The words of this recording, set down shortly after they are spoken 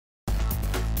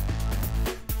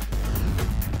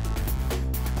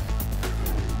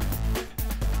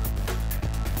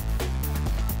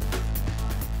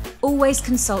Always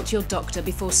consult your doctor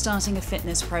before starting a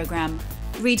fitness program.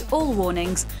 Read all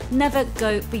warnings, never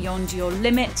go beyond your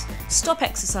limit, stop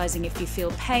exercising if you feel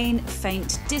pain,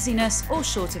 faint, dizziness or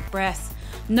short of breath.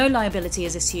 No liability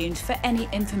is assumed for any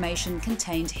information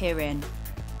contained herein.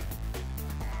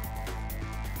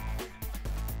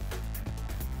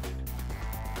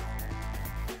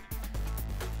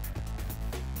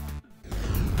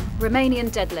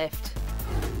 Romanian deadlift,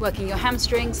 working your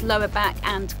hamstrings, lower back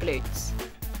and glutes.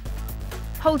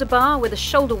 Hold a bar with a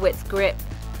shoulder width grip,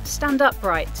 stand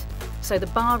upright so the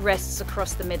bar rests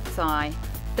across the mid-thigh.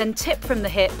 Then tip from the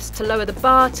hips to lower the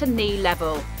bar to knee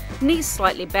level, knees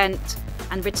slightly bent,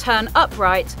 and return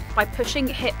upright by pushing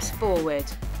hips forward.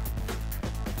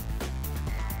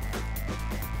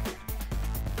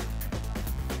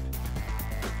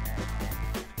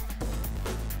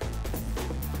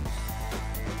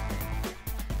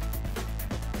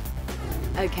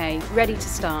 Okay, ready to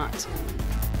start.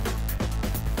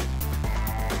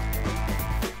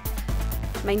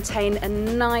 Maintain a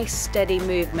nice steady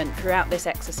movement throughout this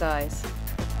exercise.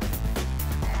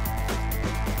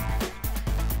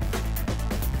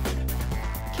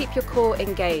 Keep your core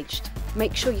engaged.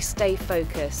 Make sure you stay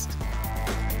focused.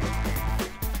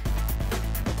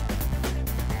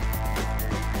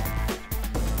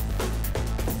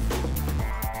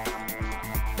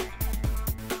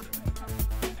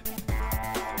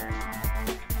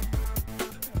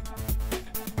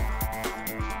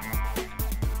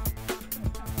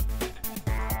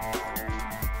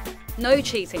 No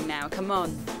cheating now, come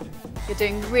on. You're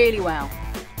doing really well.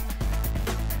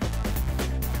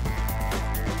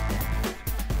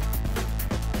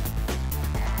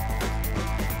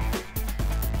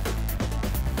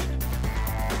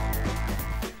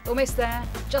 Almost there,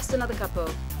 just another couple.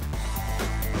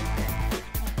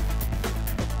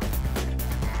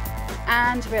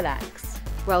 And relax.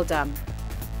 Well done.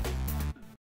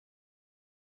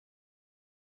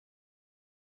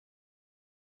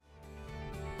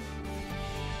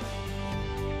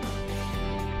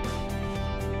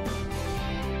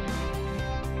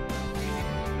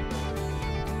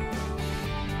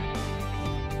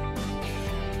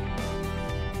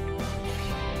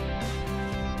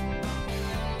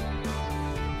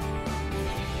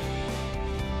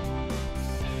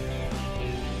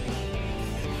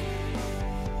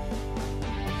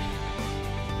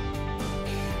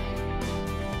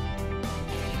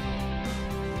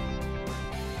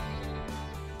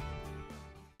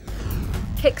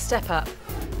 Kick step up,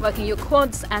 working your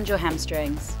quads and your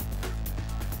hamstrings.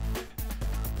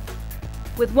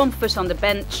 With one foot on the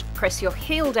bench, press your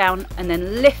heel down and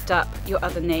then lift up your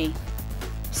other knee.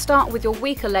 Start with your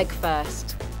weaker leg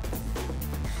first.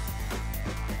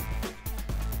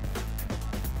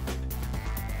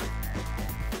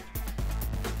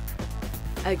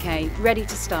 Okay, ready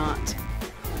to start.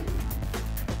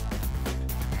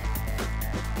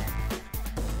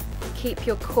 Keep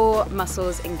your core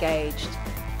muscles engaged.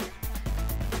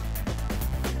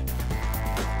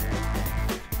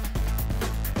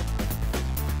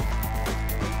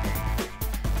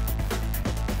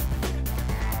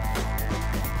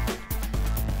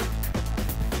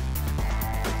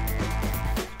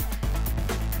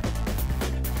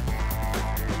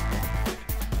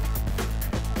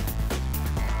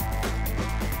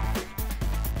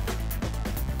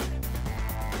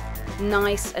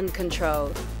 Nice and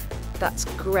controlled. That's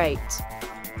great.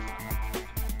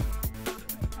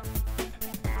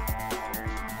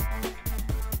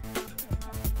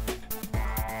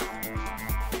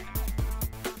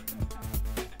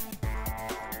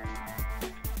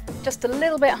 Just a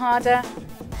little bit harder.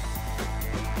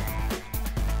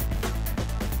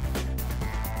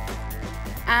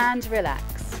 And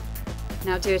relax.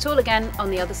 Now do it all again on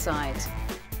the other side.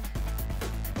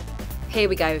 Here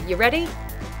we go. You ready?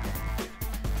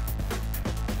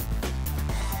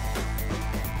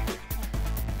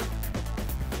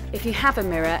 If you have a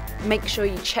mirror, make sure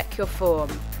you check your form.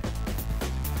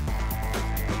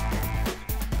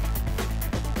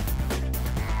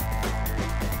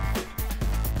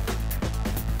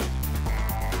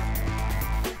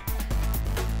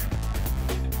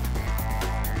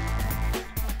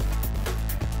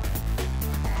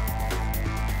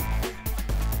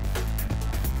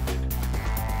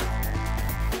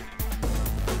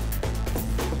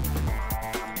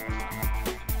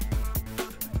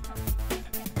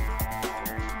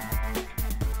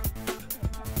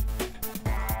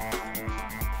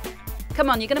 Come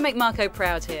on, you're going to make Marco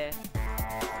proud here.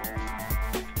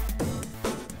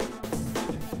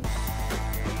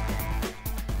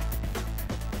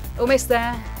 Almost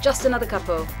there, just another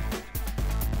couple.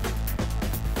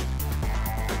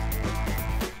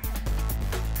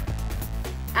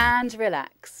 And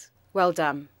relax. Well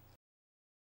done.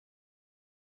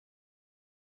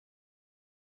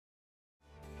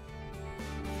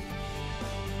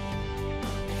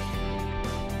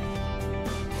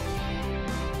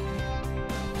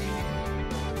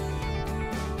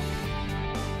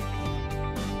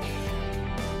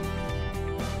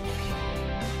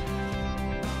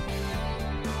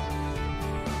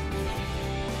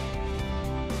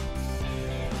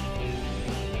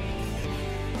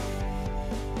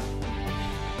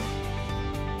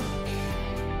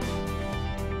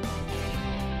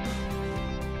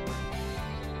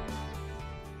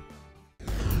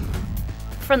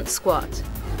 Front squat,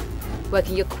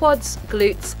 working your quads,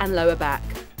 glutes and lower back.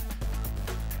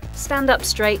 Stand up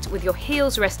straight with your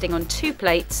heels resting on 2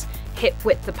 plates, hip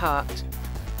width apart.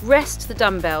 Rest the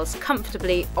dumbbells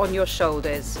comfortably on your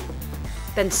shoulders.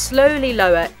 Then slowly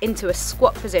lower into a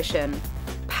squat position.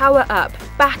 Power up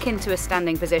back into a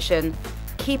standing position,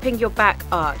 keeping your back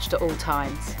arched at all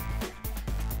times.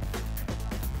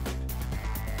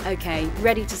 Okay,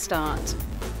 ready to start.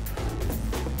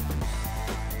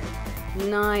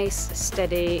 Nice,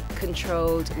 steady,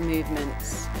 controlled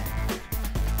movements.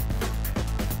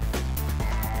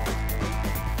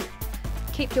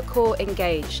 Keep your core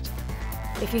engaged.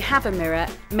 If you have a mirror,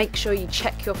 make sure you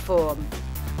check your form.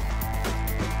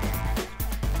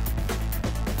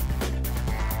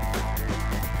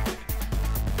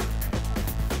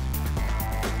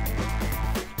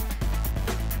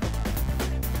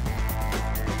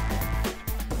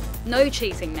 No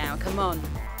cheating now, come on.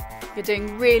 You're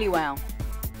doing really well.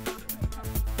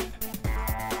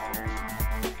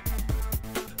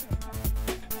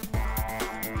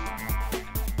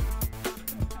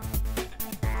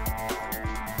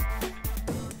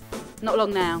 Not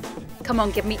long now. Come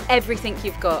on, give me everything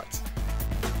you've got.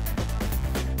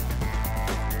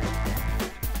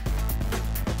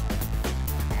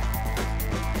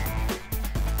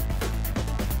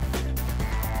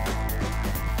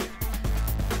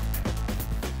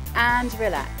 And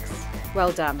relax.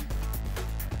 Well done.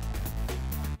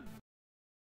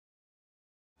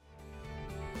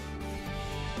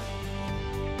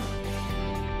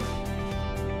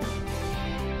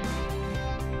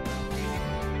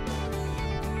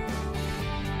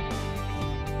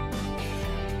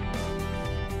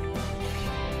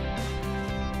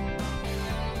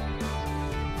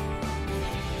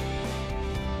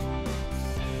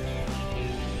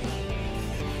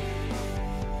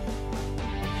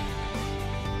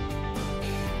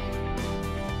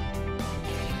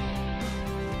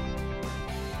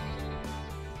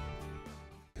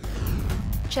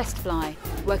 Chest fly,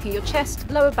 working your chest,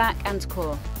 lower back and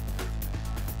core.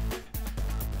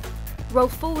 Roll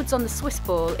forwards on the Swiss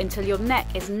ball until your neck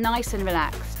is nice and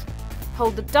relaxed.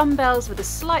 Hold the dumbbells with a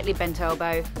slightly bent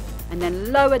elbow and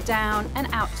then lower down and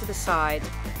out to the side,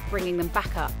 bringing them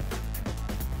back up.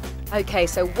 Okay,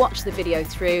 so watch the video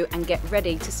through and get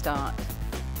ready to start.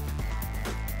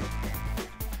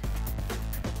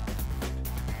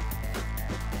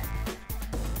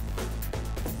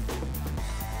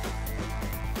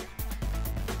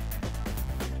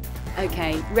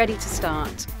 Okay, ready to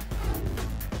start.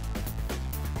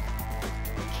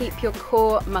 Keep your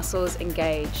core muscles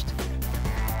engaged.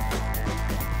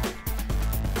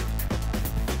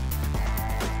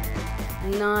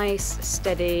 Nice,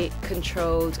 steady,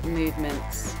 controlled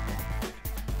movements.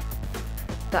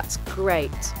 That's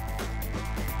great.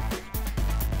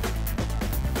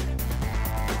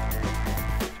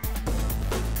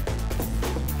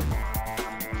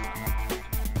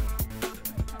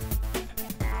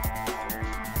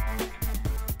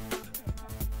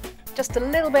 Just a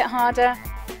little bit harder.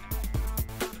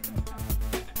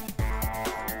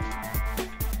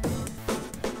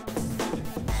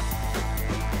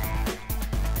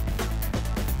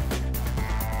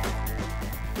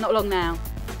 Not long now.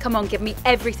 Come on, give me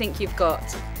everything you've got.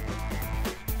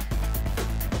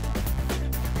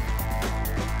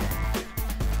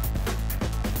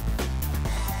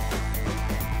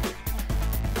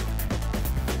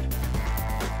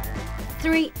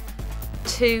 Three,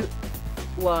 2,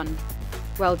 1.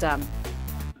 Well done.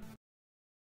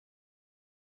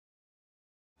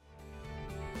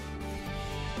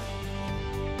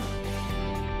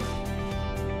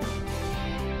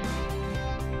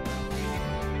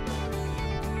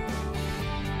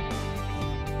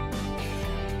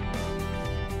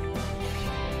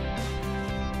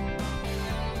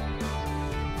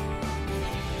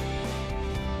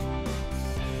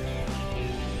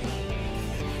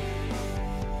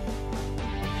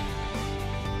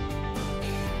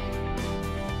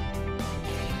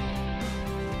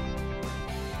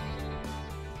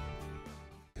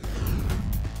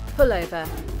 Pull over.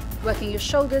 working your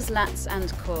shoulders, lats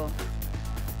and core.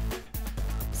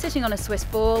 Sitting on a Swiss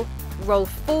ball, roll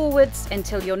forwards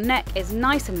until your neck is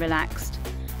nice and relaxed,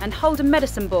 and hold a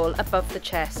medicine ball above the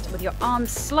chest with your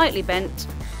arms slightly bent.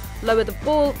 Lower the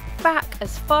ball back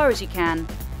as far as you can,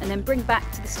 and then bring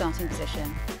back to the starting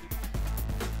position.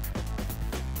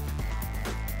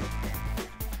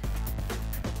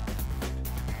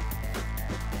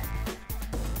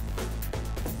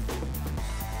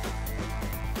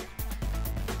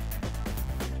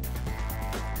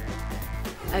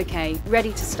 Okay,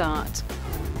 ready to start.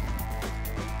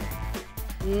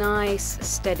 Nice,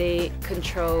 steady,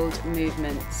 controlled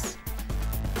movements.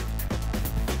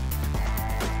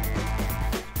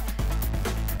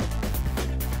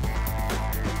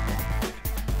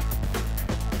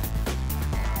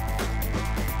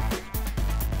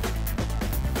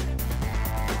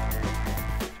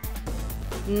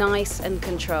 Nice and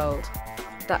controlled.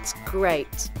 That's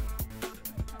great.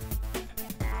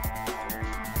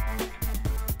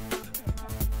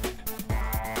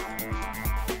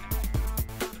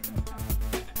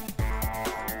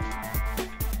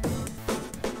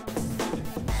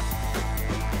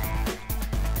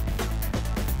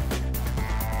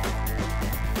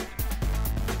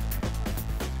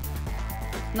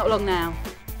 Not long now.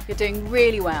 You're doing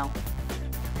really well.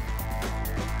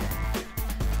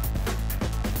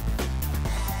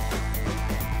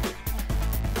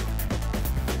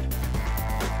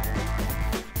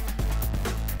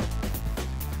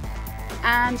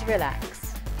 And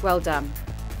relax. Well done.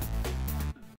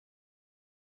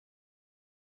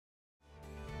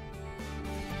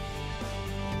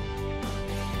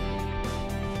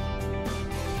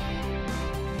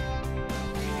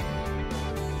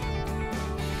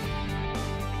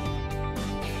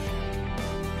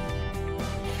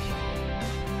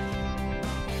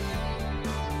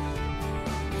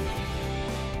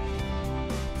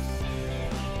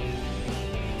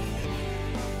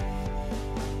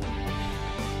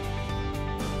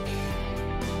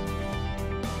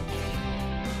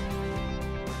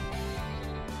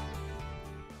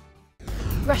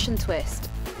 Russian twist,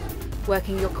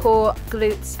 working your core,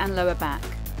 glutes and lower back.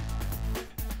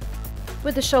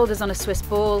 With the shoulders on a Swiss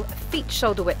ball, feet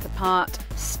shoulder width apart,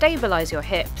 stabilise your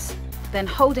hips, then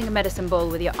holding a medicine ball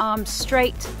with your arms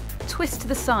straight, twist to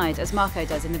the side as Marco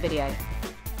does in the video.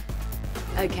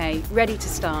 Okay, ready to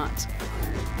start.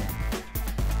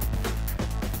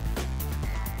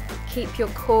 Keep your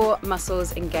core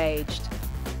muscles engaged.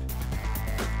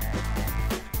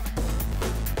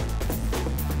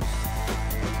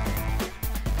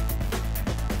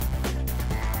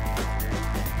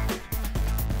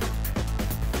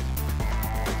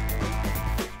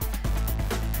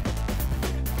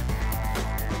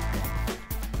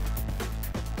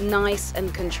 Nice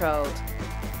and controlled.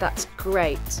 That's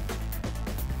great.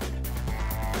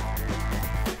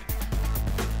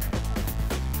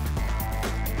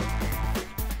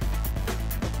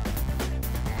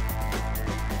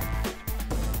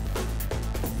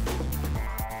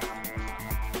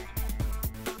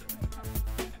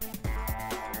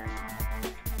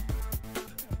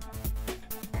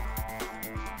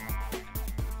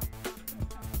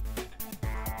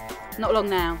 Not long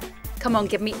now. Come on,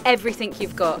 give me everything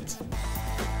you've got.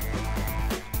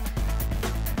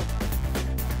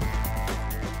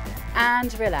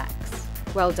 And relax.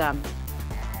 Well done.